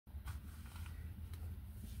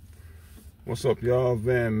What's up, y'all?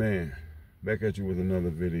 Van Man back at you with another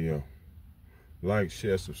video. Like,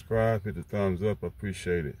 share, subscribe, hit the thumbs up. I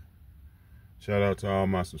appreciate it. Shout out to all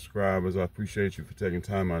my subscribers. I appreciate you for taking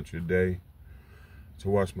time out your day to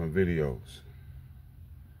watch my videos.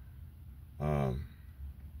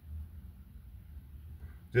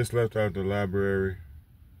 Just left out the library.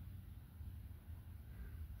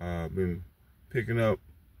 I've been picking up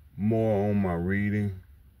more on my reading.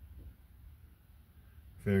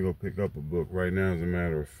 Finna go pick up a book right now, as a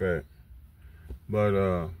matter of fact.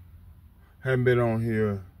 But haven't been on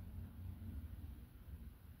here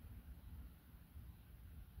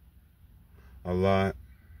a lot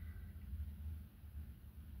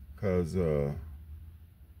because I've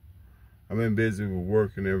been busy with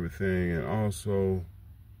work and everything, and also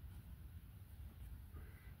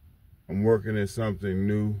I'm working at something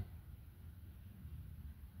new.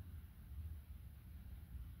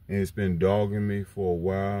 And it's been dogging me for a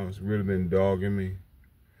while. It's really been dogging me.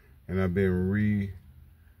 And I've been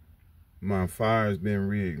my fire's been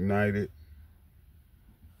reignited.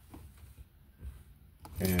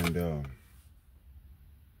 And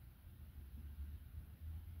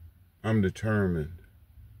I'm determined.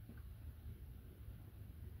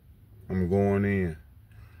 I'm going in.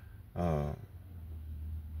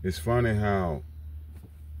 It's funny how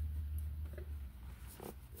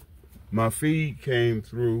my feed came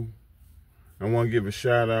through. I want to give a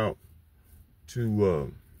shout out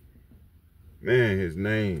to, man, his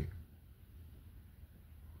name.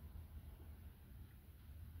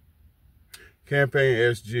 Campaign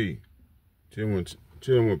SG, chilling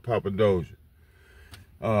with Papa Doja.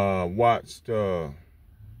 Watched,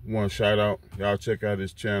 one shout out. Y'all check out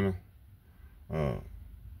his channel. Had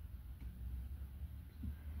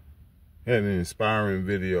an inspiring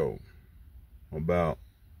video about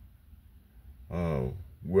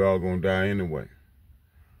we're all gonna die anyway.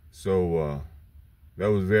 So that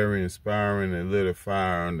was very inspiring and lit a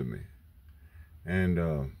fire under me. And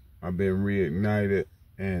I've been reignited,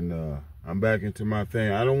 and I'm back into my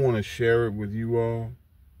thing. I don't want to share it with you all.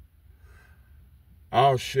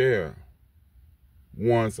 I'll share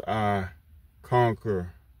once I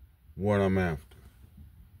conquer what I'm after.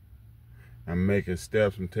 I'm making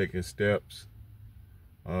steps, I'm taking steps.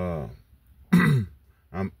 I'm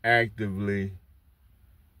actively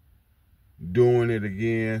doing it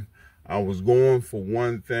again. I was going for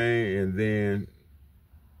one thing, and then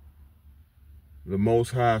the Most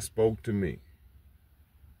High spoke to me.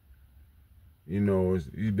 You know,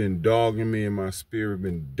 he's been dogging me in my spirit,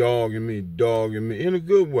 been dogging me in a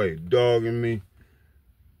good way, dogging me.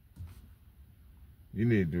 You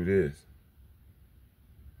need to do this.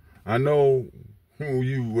 I know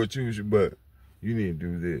what you should, but you need to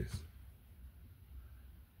do this.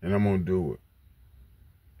 And I'm gonna do it.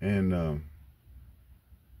 And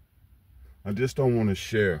I just don't want to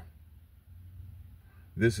share.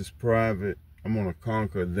 This is private. I'm gonna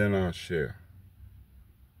conquer, then I'll share.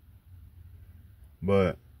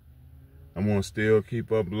 But I'm gonna still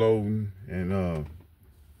keep uploading and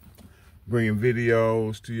bringing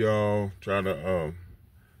videos to y'all. Try to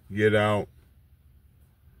get out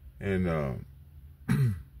and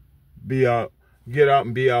get out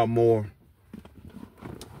and be out more.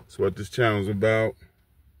 That's what this channel's about.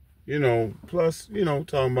 You know, plus, you know,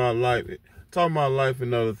 talking about life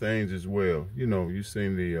and other things as well. You know, you've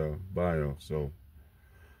seen the bio, so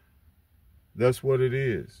that's what it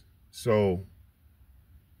is. So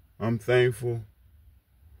I'm thankful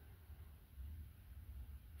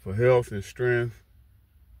for health and strength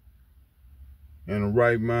and a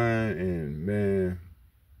right mind, and man,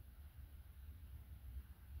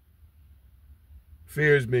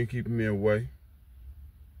 fear's been keeping me away.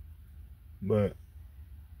 But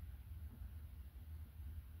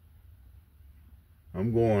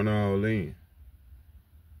I'm going all in.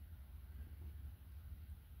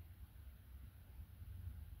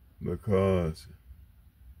 Because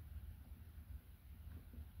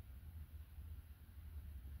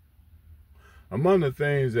among the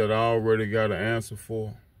things that I already got an answer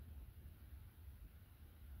for,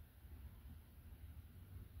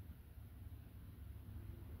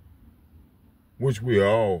 which we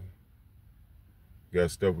all got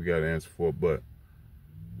stuff we got to answer for, but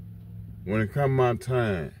when it comes my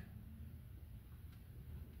time,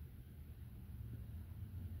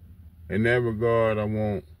 in that regard, I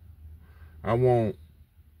want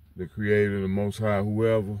the Creator, the Most High,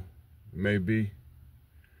 whoever it may be,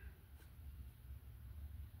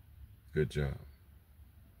 good job.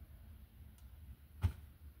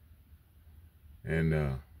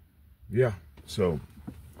 And yeah, so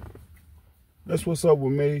that's what's up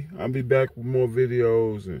with me. I'll be back with more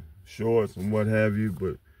videos and shorts and what have you,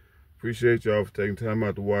 but Appreciate y'all for taking time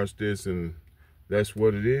out to watch this, and that's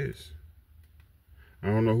what it is. I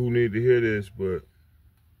don't know who need to hear this, but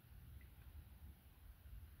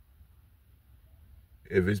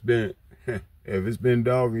if it's been if it's been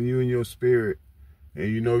dogging you in your spirit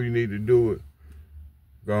and you know you need to do it,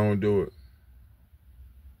 go on do it.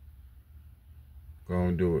 Go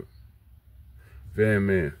on do it. Van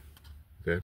Man.